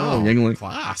there. Oh, Wow. Yingling.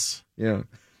 Class. Yeah.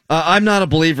 I'm not a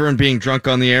believer in being drunk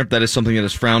on the air. That is something that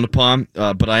is frowned upon,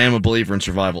 but I am a believer in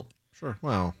survival. Sure.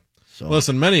 Well, So.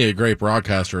 listen, many a great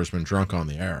broadcaster has been drunk on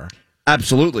the air.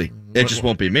 Absolutely. It just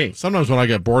won't be me. Sometimes when I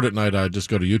get bored at night, I just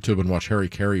go to YouTube and watch Harry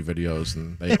Carey videos,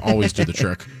 and they always do the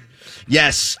trick.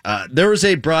 Yes. There was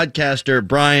a broadcaster,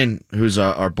 Brian, who's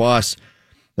our boss.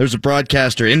 There's a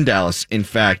broadcaster in Dallas, in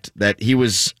fact, that he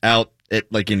was out at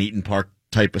like an Eaton Park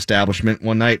type establishment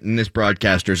one night, and this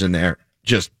broadcaster's in there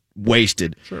just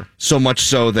wasted. Sure. So much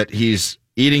so that he's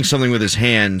eating something with his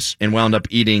hands and wound up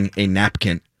eating a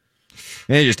napkin.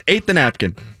 And he just ate the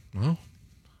napkin. Well,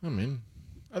 I mean,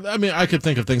 I could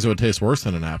think of things that would taste worse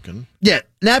than a napkin. Yeah,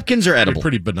 napkins are They're edible.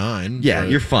 pretty benign. Yeah, but-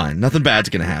 you're fine. Nothing bad's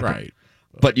going to happen. right.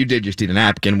 But you did just eat a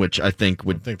napkin, which I think I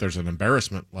would... think there's an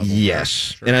embarrassment level. Yes.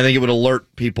 there. Sure. And I think it would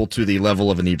alert people to the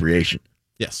level of inebriation.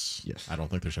 Yes. Yes. I don't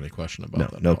think there's any question about No,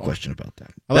 that. no at all. question about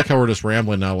that. I like how we're just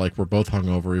rambling now, like we're both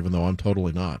hungover, even though I'm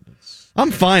totally not.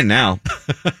 I'm fine now.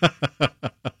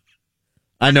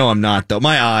 I know I'm not, though.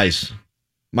 My eyes,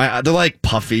 they're like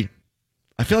puffy.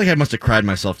 I feel like I must have cried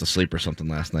myself to sleep or something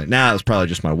last night. Nah, it was probably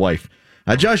just my wife.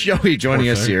 Josh Yohe joining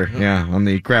Poor us thing. here, yeah, on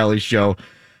the Crowley Show.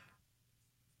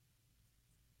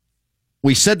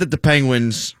 We said that the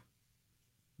Penguins,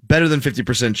 better than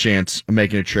 50% chance of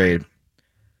making a trade.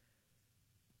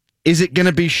 Is it going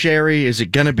to be Sherry? Is it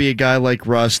going to be a guy like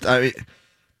Rust? I mean,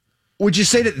 would you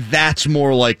say that that's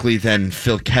more likely than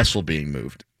Phil Kessel being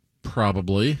moved?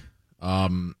 Probably. I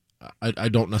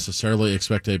don't necessarily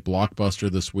expect a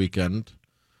blockbuster this weekend,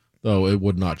 though it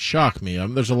would not shock me.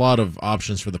 There's a lot of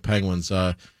options for the Penguins.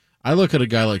 I look at a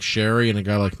guy like Sherry and a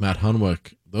guy like Matt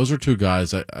Hunwick. Those are two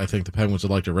guys I think the Penguins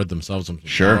would like to rid themselves of some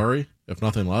salary, if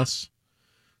nothing less.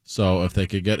 So if they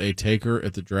could get a taker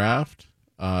at the draft,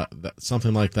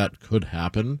 something like that could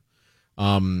happen.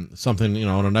 Something,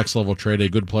 on a next level trade, a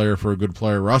good player for a good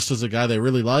player. Rust is a guy they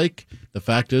really like. The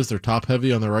fact is they're top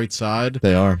heavy on the right side.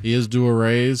 They are. He is due a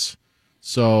raise.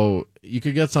 So you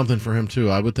could get something for him too.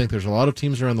 I would think there's a lot of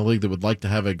teams around the league that would like to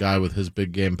have a guy with his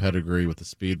big game pedigree, with the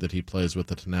speed that he plays with,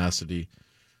 the tenacity.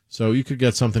 So you could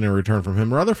get something in return from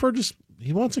him. Rutherford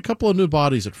he wants a couple of new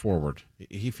bodies at forward.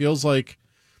 He feels like,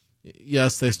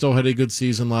 yes, they still had a good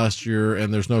season last year,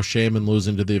 and there's no shame in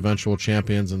losing to the eventual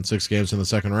champions in 6 games in the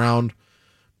second round.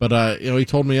 But he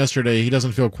told me yesterday he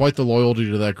doesn't feel quite the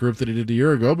loyalty to that group that he did a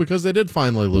year ago because they did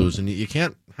finally lose, and you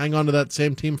can't hang on to that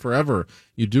same team forever.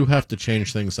 You do have to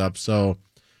change things up. So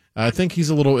I think he's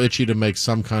a little itchy to make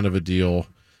some kind of a deal,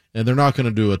 and they're not going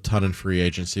to do a ton in free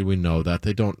agency. We know that.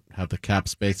 They don't have the cap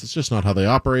space. It's just not how they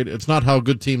operate. It's not how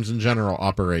good teams in general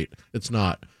operate. It's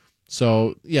not.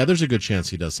 So, yeah, there's a good chance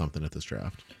he does something at this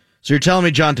draft. So you're telling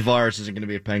me John Tavares isn't going to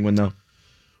be a Penguin, though?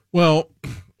 Well,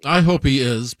 I hope he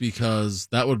is, because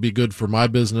that would be good for my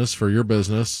business, for your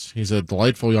business. He's a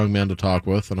delightful young man to talk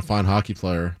with and a fine hockey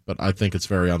player, but I think it's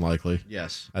very unlikely.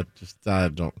 Yes. I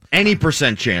don't. Any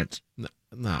percent chance?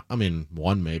 No, I mean,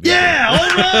 1 maybe. Yeah,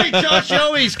 all right. Josh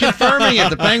Yohe's confirming it.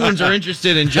 The Penguins are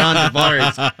interested in John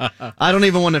Tavares. I don't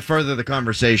even want to further the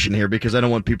conversation here because I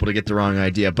don't want people to get the wrong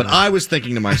idea. But I was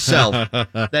thinking to myself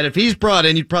that if he's brought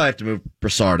in, you'd probably have to move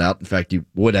Brassard out. In fact, you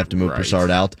would have to move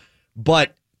Brassard out.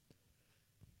 But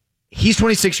he's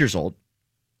 26 years old,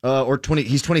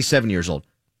 he's 27 years old.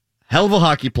 Hell of a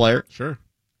hockey player. Sure.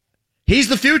 He's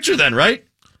the future then, right?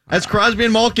 As Crosby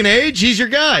and Malkin age, he's your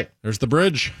guy. There's the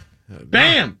bridge.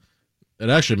 Bam! It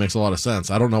actually makes a lot of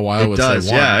sense. I don't know why I It would does,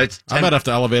 say 1. yeah, it's I might have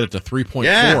to elevate it to 3.4.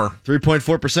 Yeah,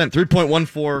 3.4%,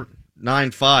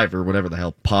 3.1495 or whatever the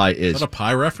hell pi is. Is that a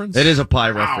pie reference? It is a pie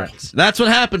reference. That's what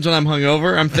happens when I'm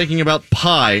hungover. I'm thinking about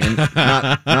pie and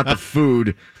not the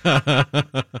food.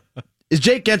 Is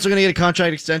Jake Gensel going to get a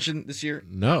contract extension this year?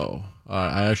 No.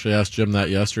 I actually asked Jim that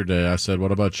yesterday. I said,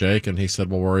 what about Jake? And he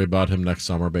said, we'll worry about him next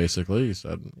summer, basically. He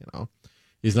said,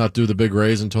 he's not due the big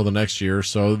raise until the next year,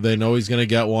 so they know he's going to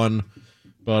get one.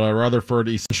 But Rutherford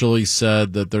essentially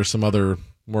said that there's some other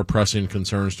more pressing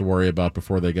concerns to worry about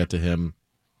before they get to him.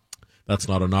 That's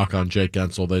not a knock on Jake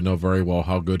Gensel. They know very well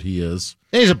how good he is.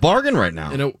 He's a bargain right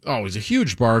now. And he's a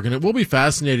huge bargain. It will be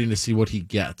fascinating to see what he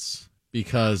gets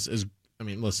because,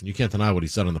 listen, you can't deny what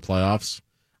he's done in the playoffs.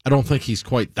 I don't think he's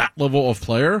quite that level of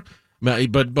player,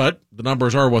 but the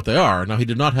numbers are what they are. Now, he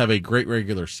did not have a great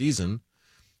regular season.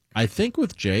 I think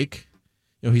with Jake,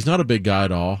 he's not a big guy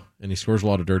at all, and he scores a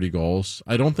lot of dirty goals.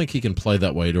 I don't think he can play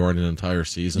that way during an entire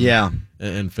season. Yeah.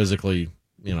 And physically,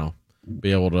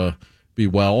 be able to be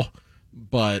well.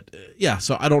 But,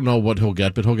 so I don't know what he'll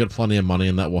get, but he'll get plenty of money,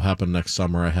 and that will happen next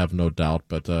summer, I have no doubt.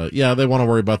 But, they want to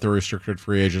worry about the restricted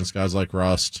free agents, guys like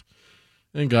Rust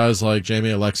and guys like Jamie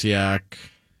Alexiak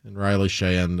and Riley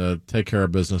Shea, and take care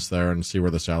of business there and see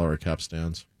where the salary cap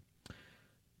stands.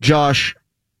 Josh,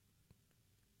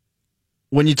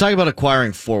 when you talk about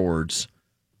acquiring forwards,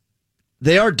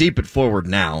 they are deep at forward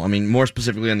now. I mean, more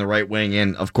specifically in the right wing,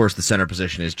 and of course the center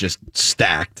position is just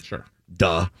stacked. Sure.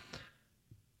 Duh.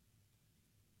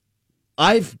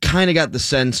 I've kind of got the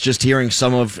sense, just hearing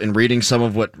some of and reading some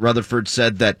of what Rutherford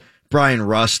said, that Brian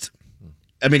Rust,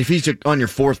 if he's on your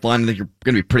fourth line, I think you're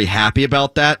going to be pretty happy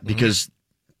about that because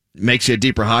it makes you a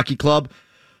deeper hockey club.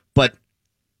 But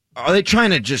are they trying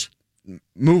to just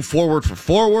move forward for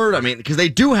forward? Because they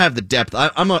do have the depth.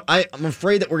 I'm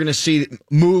afraid that we're going to see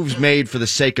moves made for the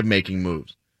sake of making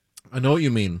moves. I know what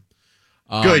you mean.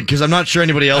 Good, because I'm not sure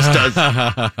anybody else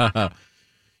does.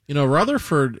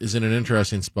 Rutherford is in an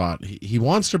interesting spot. He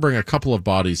wants to bring a couple of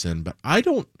bodies in, but I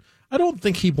don't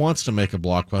think he wants to make a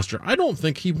blockbuster. I don't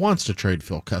think he wants to trade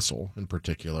Phil Kessel in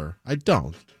particular. I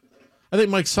don't. I think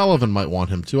Mike Sullivan might want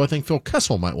him to. I think Phil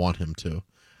Kessel might want him to.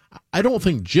 I don't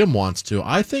think Jim wants to.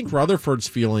 I think Rutherford's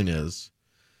feeling is,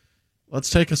 let's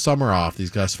take a summer off. These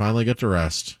guys finally get to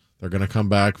rest. They're going to come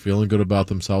back feeling good about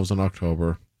themselves in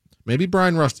October. Maybe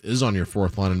Brian Rust is on your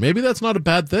fourth line, and maybe that's not a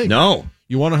bad thing. No.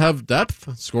 You want to have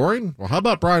depth, scoring? Well, how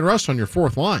about Brian Rust on your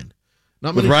fourth line?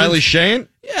 Not With many Riley teams- Shane?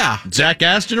 Yeah. Zach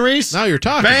Aston Reese? Now you're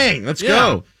talking. Bang! Let's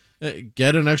go.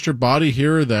 Get an extra body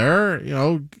here or there.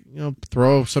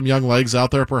 Throw some young legs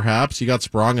out there perhaps. You got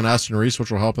Sprong and Aston Reese,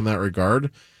 which will help in that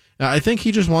regard. I think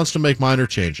he just wants to make minor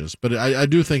changes, but I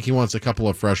do think he wants a couple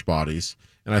of fresh bodies,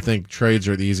 and I think trades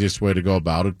are the easiest way to go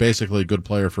about it. Basically, a good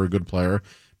player for a good player.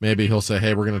 Maybe he'll say,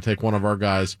 hey, we're going to take one of our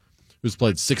guys who's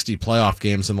played 60 playoff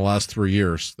games in the last 3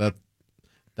 years. That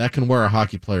can wear a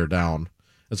hockey player down.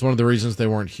 That's one of the reasons they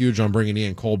weren't huge on bringing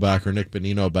Ian Cole back or Nick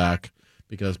Bonino back,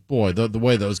 because, boy, the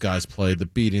way those guys played, the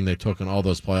beating they took in all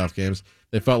those playoff games,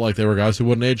 they felt like they were guys who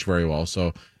wouldn't age very well.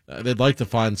 So they'd like to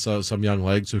find some young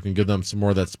legs who can give them some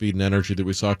more of that speed and energy that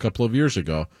we saw a couple of years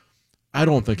ago. I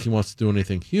don't think he wants to do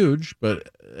anything huge, but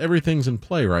everything's in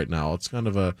play right now. It's kind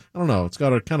of it's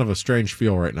got a kind of a strange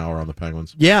feel right now around the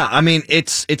Penguins. Yeah,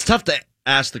 it's tough to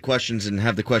ask the questions and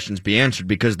have the questions be answered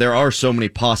because there are so many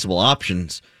possible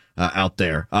options out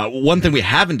there. One thing we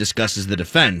haven't discussed is the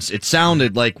defense. It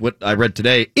sounded like what I read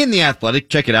today in The Athletic.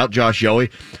 Check it out, Josh Yohe.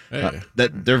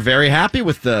 That they're very happy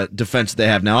with the defense they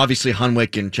have now. Obviously,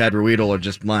 Hunwick and Chad Ruedel are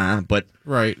just blah, but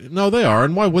right. No, they are,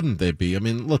 and why wouldn't they be?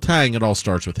 Letang, it all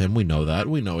starts with him. We know that.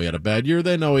 We know he had a bad year.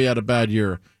 They know he had a bad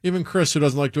year. Even Chris, who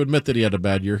doesn't like to admit that he had a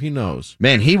bad year, he knows.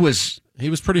 Man, he was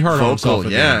pretty hard on himself.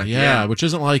 Yeah, which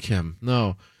isn't like him.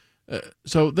 No.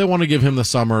 So they want to give him the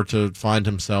summer to find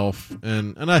himself,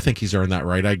 and I think he's earned that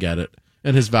right. I get it.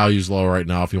 And his value's low right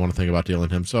now if you want to think about dealing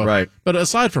him. So, right. But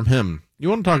aside from him, you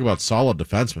want to talk about solid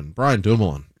defensemen. Brian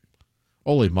Dumoulin,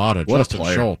 Ole Mata, Justin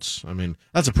Schultz.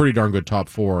 That's a pretty darn good top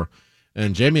four.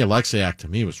 And Jamie Alexiak, to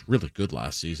me, was really good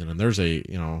last season. And there's a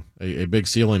big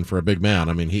ceiling for a big man.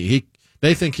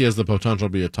 They think he has the potential to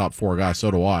be a top four guy.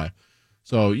 So do I.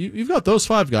 So you've got those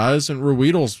five guys, and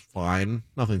Ruedel's fine.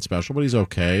 Nothing special, but he's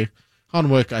okay.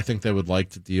 Hunwick, I think they would like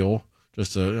to deal.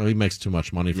 Just he makes too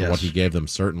much money for what he gave them,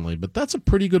 certainly. But that's a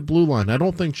pretty good blue line. I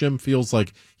don't think Jim feels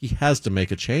like he has to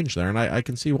make a change there, and I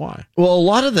can see why. Well, a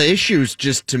lot of the issues,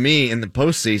 just to me, in the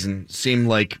postseason seem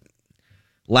like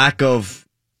lack of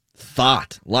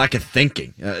thought, lack of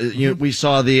thinking. We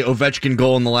saw the Ovechkin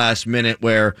goal in the last minute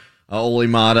where Ole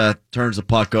Mata turns the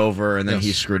puck over, and then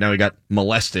he's screwed. Now he got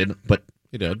molested, but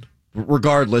he did.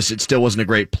 Regardless, it still wasn't a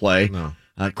great play. No.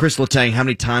 Chris Letang, how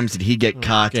many times did he get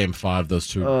caught? Game 5, those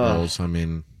 2 goals. I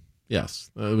mean, yes,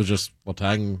 it was just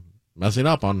Letang messing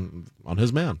up on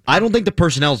his man. I don't think the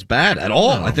personnel's bad at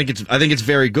all. No. I think it's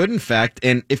very good, in fact.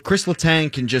 And if Chris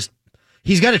Letang can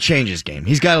he's got to change his game.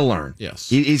 He's got to learn. Yes,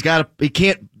 he can't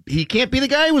be the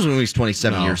guy he was when he was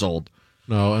 27 years old.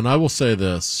 No, and I will say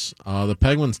this: the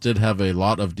Penguins did have a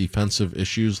lot of defensive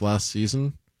issues last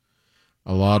season.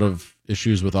 A lot of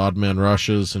issues with odd man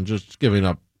rushes and just giving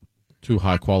up too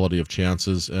high quality of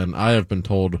chances. And I have been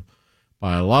told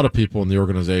by a lot of people in the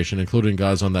organization, including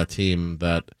guys on that team,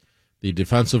 that the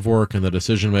defensive work and the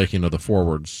decision making of the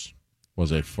forwards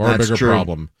was a far bigger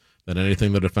problem than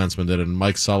anything the defenseman did. And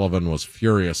Mike Sullivan was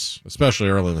furious, especially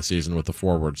early in the season with the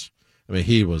forwards. I mean,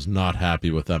 he was not happy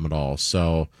with them at all.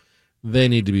 So they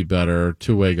need to be better,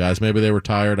 two-way guys. Maybe they were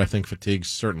tired. I think fatigue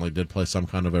certainly did play some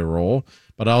kind of a role.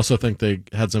 But I also think they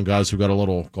had some guys who got a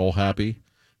little goal-happy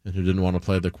and who didn't want to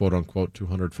play the quote-unquote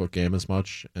 200-foot game as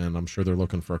much. And I'm sure they're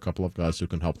looking for a couple of guys who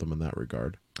can help them in that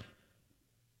regard.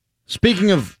 Speaking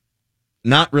of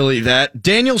not really that,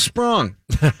 Daniel Sprong.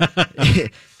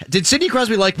 Did Sidney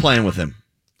Crosby like playing with him?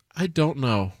 I don't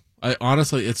know. I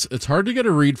honestly, it's hard to get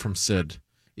a read from Sid.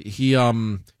 He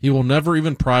will never,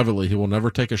 even privately, he will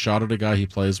never take a shot at a guy he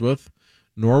plays with,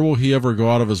 nor will he ever go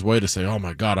out of his way to say, "Oh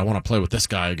my God, I want to play with this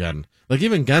guy again." Like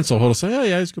even Gensel, he'll say, "Oh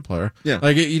yeah, he's a good player." Yeah,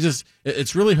 like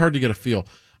it's really hard to get a feel.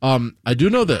 I do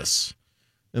know this,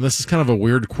 and this is kind of a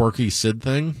weird, quirky Sid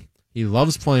thing. He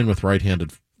loves playing with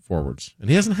right-handed forwards, and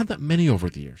he hasn't had that many over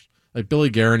the years. Like Billy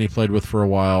Guerin, he played with for a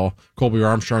while. Colby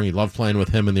Armstrong, he loved playing with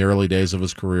him in the early days of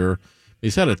his career.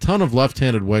 He's had a ton of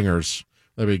left-handed wingers,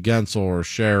 maybe Gensel or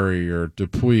Sherry or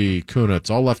Dupuis,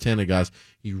 Kunitz, all left-handed guys.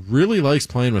 He really likes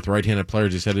playing with right-handed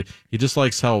players. He said he just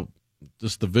likes how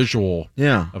just the visual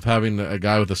of having a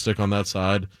guy with a stick on that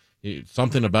side.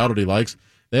 Something about it he likes.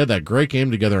 They had that great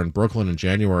game together in Brooklyn in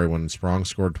January when Sprong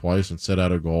scored twice and set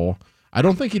out a goal. I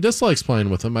don't think he dislikes playing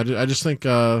with him. I just think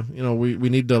we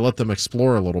need to let them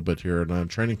explore a little bit here. And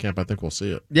training camp, I think we'll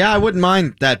see it. Yeah, I wouldn't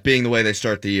mind that being the way they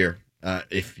start the year.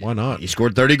 Why not? He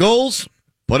scored 30 goals.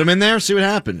 Put him in there, see what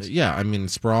happens. Yeah, I mean,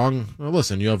 Sprong, well,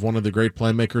 listen, you have one of the great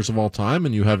playmakers of all time,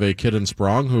 and you have a kid in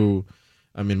Sprong who,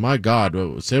 I mean, my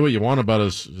God, say what you want about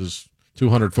his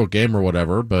 200-foot game or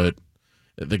whatever, but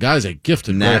the guy's a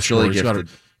gifted naturally gifted.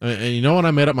 And you know when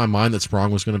I made up my mind that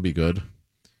Sprong was going to be good?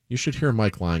 You should hear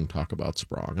Mike Lang talk about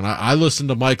Sprong. And I listen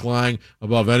to Mike Lang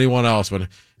above anyone else when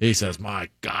he says, "My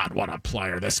God, what a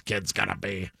player this kid's going to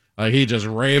be." Like he just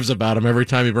raves about him every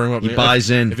time you bring him up. He buys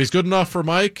in. If he's good enough for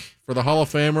Mike, for the Hall of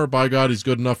Famer, by God, he's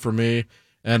good enough for me.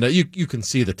 And you can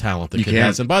see the talent the kid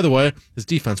has. And by the way, his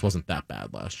defense wasn't that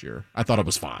bad last year. I thought it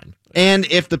was fine. And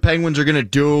if the Penguins are going to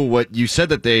do what you said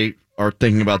that they are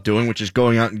thinking about doing, which is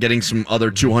going out and getting some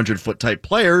other 200-foot type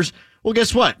players, well,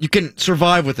 guess what? You can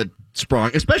survive with a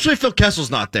Sprong, especially if Phil Kessel's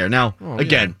not there. Now,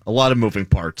 again, a lot of moving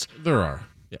parts. There are,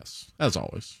 yes, as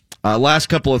always. Last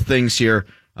couple of things here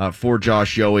for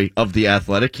Josh Yohe of The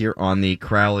Athletic here on the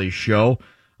Crowley Show.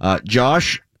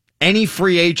 Josh, any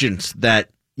free agents that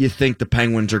you think the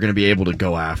Penguins are going to be able to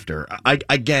go after? I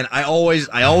always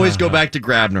go back to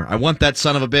Grabner. I want that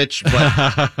son of a bitch,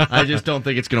 but I just don't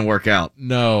think it's going to work out.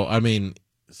 No, I mean,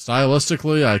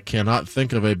 stylistically, I cannot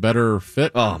think of a better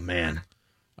fit. Oh, man.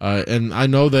 And I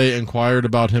know they inquired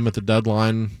about him at the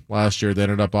deadline last year. They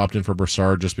ended up opting for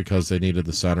Brassard just because they needed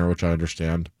the center, which I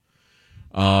understand.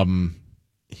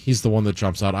 He's the one that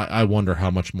jumps out. I wonder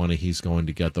how much money he's going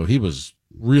to get, though. He was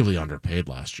really underpaid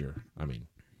last year. I mean,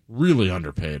 really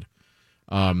underpaid.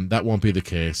 That won't be the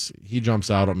case. He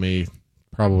jumps out at me.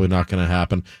 Probably not going to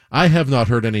happen. I have not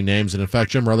heard any names, and in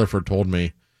fact, Jim Rutherford told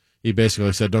me, he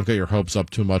basically said, don't get your hopes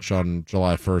up too much on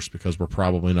July 1st because we're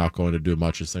probably not going to do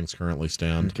much as things currently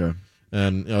stand. Okay.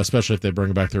 And especially if they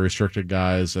bring back the restricted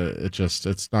guys,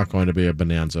 it's not going to be a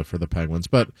bonanza for the Penguins.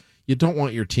 But you don't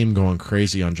want your team going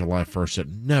crazy on July 1st. It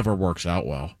never works out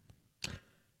well.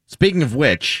 Speaking of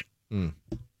which,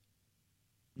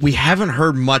 we haven't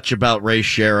heard much about Ray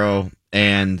Shero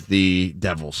and the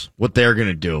Devils, what they're going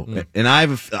to do. And I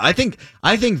think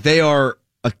they are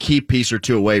a key piece or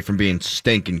two away from being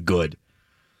stinking good.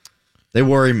 They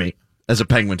worry me as a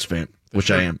Penguins fan,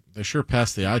 I am. They sure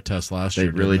passed the eye test last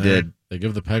year. They really did. They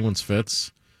give the Penguins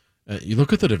fits. You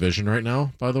look at the division right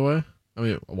now, by the way. I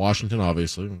mean, Washington,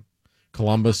 obviously.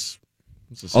 Columbus.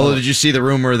 Although, did you see the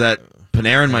rumor that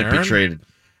Panarin might be traded?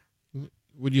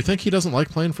 would you think he doesn't like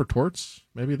playing for Torts?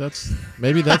 Maybe that's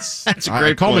That's a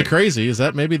great call me point. crazy. Is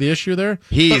that maybe the issue there?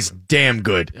 He is damn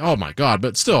good. Oh my God!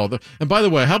 But still, and by the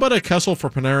way, how about a Kessel for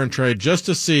Panarin trade just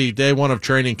to see day one of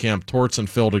training camp, Torts and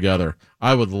Phil together?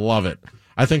 I would love it.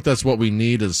 I think that's what we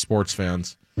need as sports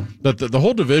fans. But the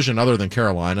whole division, other than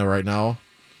Carolina right now,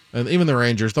 and even the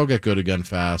Rangers, they'll get good again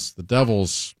fast. The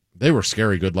Devils, they were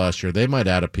scary good last year. They might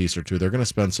add a piece or two. They're going to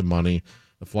spend some money.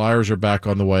 The Flyers are back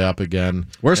on the way up again.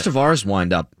 Where's Tavares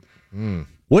wind up?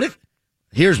 What if?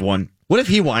 Here's one. What if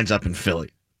he winds up in Philly?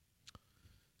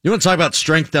 You want to talk about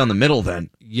strength down the middle? Then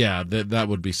Yeah, that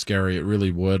would be scary. It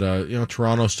really would.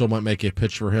 Toronto still might make a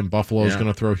pitch for him. Buffalo's going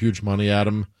to throw huge money at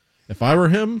him. If I were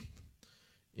him,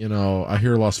 I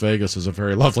hear Las Vegas is a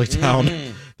very lovely town.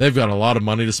 They've got a lot of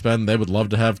money to spend. They would love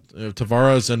to have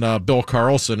Tavares and Bill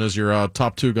Carlson as your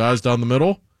top two guys down the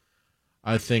middle.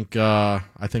 I think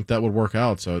that would work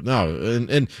out. So no,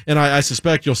 and I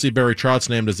suspect you'll see Barry Trotz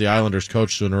named as the Islanders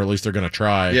coach soon, or at least they're going to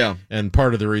try. Yeah. And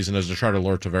part of the reason is to try to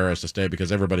lure Tavares to stay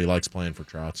because everybody likes playing for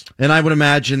Trotz. And I would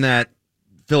imagine that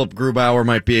Philip Grubauer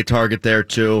might be a target there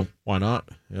too. Why not?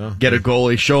 Yeah. Get a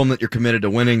goalie, show him that you're committed to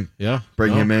winning. Yeah.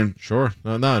 Bring him in. Sure.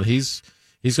 No. He's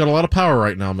got a lot of power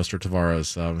right now, Mr.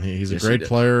 Tavares. He's a great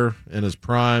player in his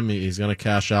prime. He's going to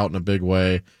cash out in a big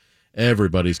way.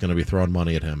 Everybody's going to be throwing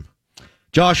money at him.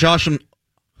 Josh Osham.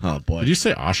 Oh, boy. Did you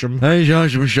say Osham? Hey,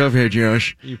 Josh, I'm shove here,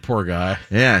 Josh. You poor guy.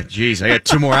 Yeah, geez, I got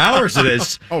 2 more hours of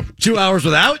this. 2 hours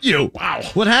without you. Wow.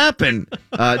 What happened?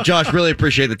 Josh, really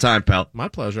appreciate the time, pal. My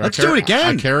pleasure. Let's do it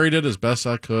again. I carried it as best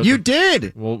I could. You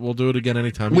did. We'll do it again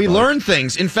anytime. We you'd like. learned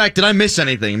things. In fact, did I miss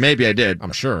anything? Maybe I did.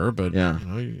 I'm sure, but Yeah.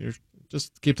 you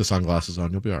just keep the sunglasses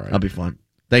on. You'll be all right. I'll be fine.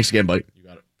 Thanks again, buddy. You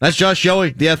got it. That's Josh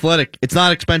Yohe, The Athletic. It's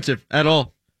not expensive at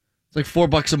all. It's like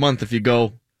 $4 a month if you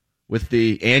go with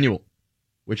the annual,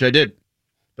 which I did.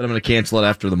 But I'm going to cancel it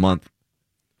after the month.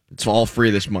 It's all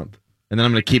free this month. And then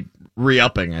I'm going to keep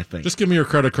re-upping, I think. Just give me your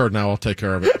credit card now. I'll take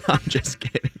care of it. I'm just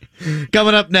kidding.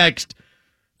 Coming up next,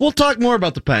 we'll talk more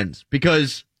about the Pens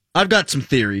because I've got some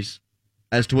theories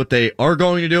as to what they are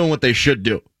going to do and what they should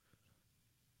do.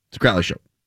 It's a Crowley Show.